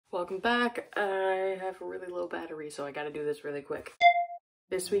welcome back. I have a really low battery, so I gotta do this really quick.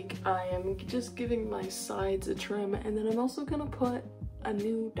 This week I am just giving my sides a trim, and then I'm also gonna put a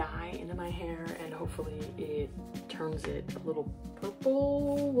new dye into my hair and hopefully it turns it a little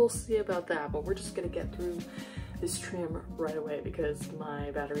purple. We'll see about that, but we're just gonna get through this trim right away because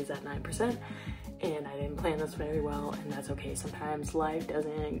my battery's at 9% and I didn't plan this very well, and that's okay. Sometimes life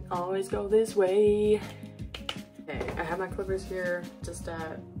doesn't always go this way. Okay, I have my clippers here just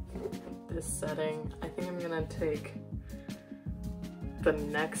at this setting. I think I'm gonna take the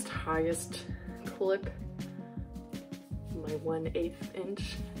next highest clip, my 1/8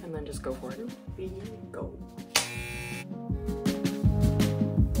 inch, and then just go for it. Here we go.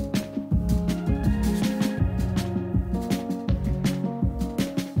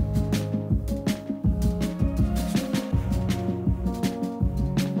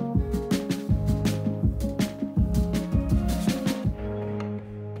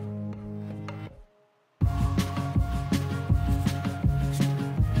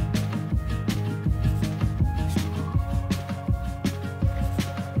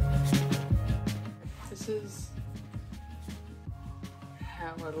 This is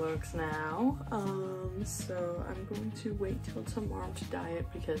how it looks now. So I'm going to wait till tomorrow to dye it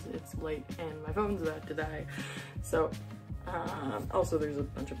because it's late and my phone's about to die. So also there's a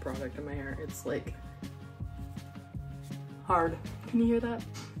bunch of product in my hair. It's like hard. Can you hear that?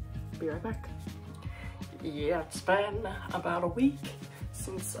 Be right back. Yeah, it's been about a week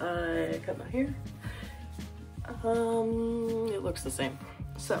since I cut my hair. It looks the same.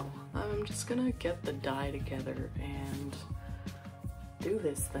 So I'm just gonna get the dye together and do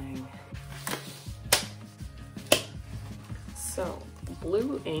this thing. So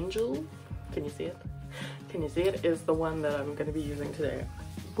Blue Angel, can you see it? Can you see it? Is the one that I'm gonna be using today.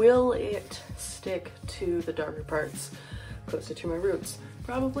 Will it stick to the darker parts closer to my roots?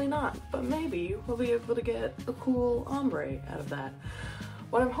 Probably not, but maybe we'll be able to get a cool ombre out of that.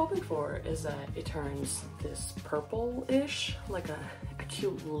 What I'm hoping for is that it turns this purple-ish, like a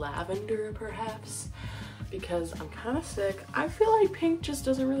cute lavender perhaps, because I'm kind of sick. I feel like pink just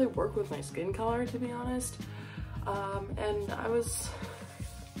doesn't really work with my skin color, to be honest. And I was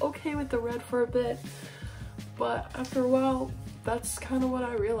okay with the red for a bit, but after a while, that's kind of what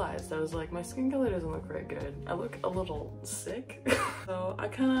I realized. I was like, my skin color doesn't look very good. I look a little sick. So I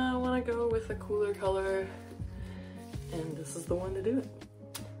kind of want to go with a cooler color, and this is the one to do it.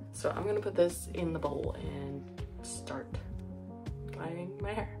 So I'm gonna put this in the bowl and start dyeing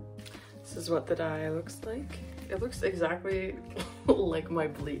my hair. This is what the dye looks like. It looks exactly like my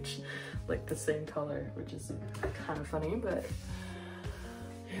bleach, like the same color, which is kind of funny, but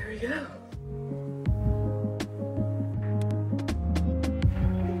here we go.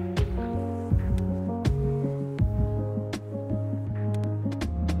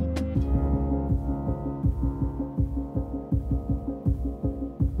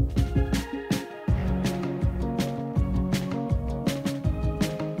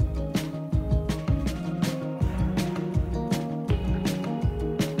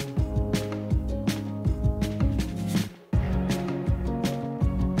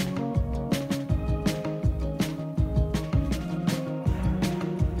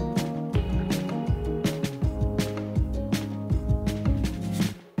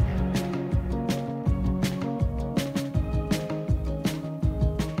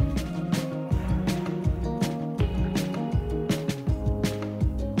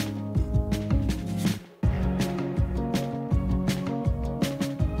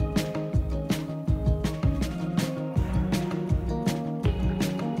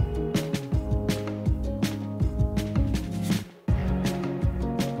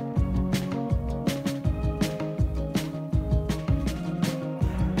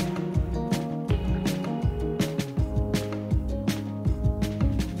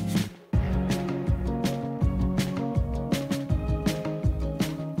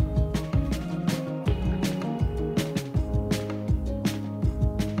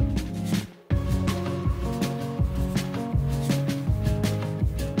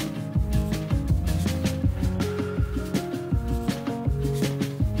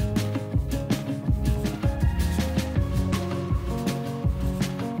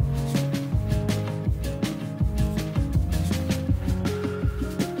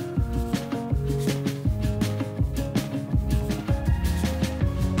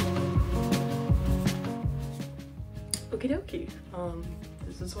 Okie dokie.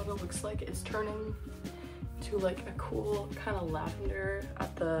 This is what it looks like. It's turning to like a cool kind of lavender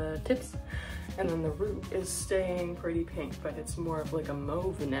at the tips, and then the root is staying pretty pink, but it's more of like a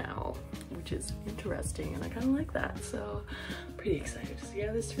mauve now, which is interesting, and I kind of like that. So pretty excited to see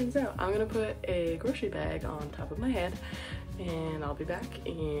how this turns out. I'm gonna put a grocery bag on top of my head, and I'll be back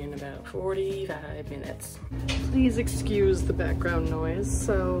in about 45 minutes. Please excuse the background noise.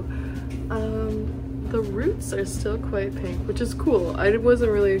 So the roots are still quite pink, which is cool. I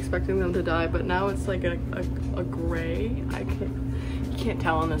wasn't really expecting them to die, but now it's like a gray. You can't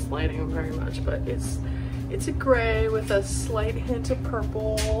tell on this lighting very much, but it's a gray with a slight hint of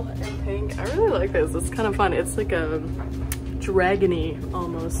purple and pink. I really like this. It's kind of fun. It's like a dragony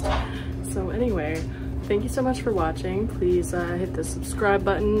almost. So anyway, thank you so much for watching. Please hit the subscribe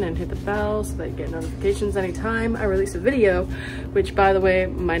button and hit the bell so that you get notifications anytime I release a video, which by the way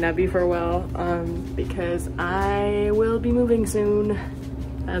might not be for a while because I will be moving soon.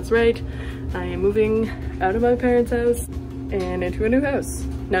 That's right, I am moving out of my parents' house and into a new house.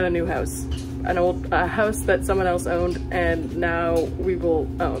 Not a new house, an old house that someone else owned and now we will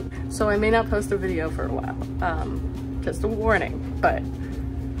own. So I may not post a video for a while, just a warning, but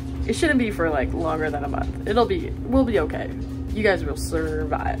it shouldn't be for like longer than a month. We'll be okay. You guys will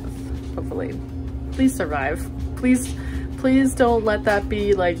survive, hopefully. Please survive. Please don't let that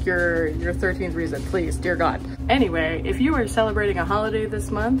be like your 13th reason, please, dear God. Anyway, if you are celebrating a holiday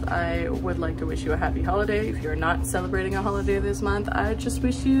this month, I would like to wish you a happy holiday. If you're not celebrating a holiday this month, I just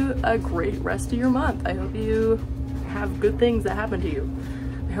wish you a great rest of your month. I hope you have good things that happen to you.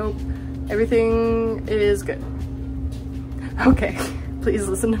 I hope everything is good. Okay. Please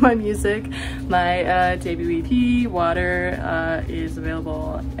listen to my music. My debut EP, Water, is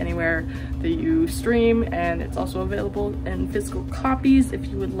available anywhere that you stream, and it's also available in physical copies. If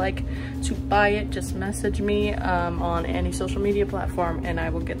you would like to buy it, just message me on any social media platform and I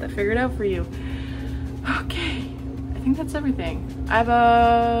will get that figured out for you. Okay, I think that's everything. I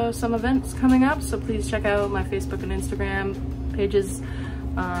have some events coming up, so please check out my Facebook and Instagram pages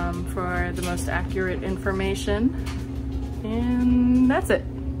for the most accurate information. And that's it.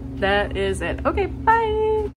 That is it. Okay, bye!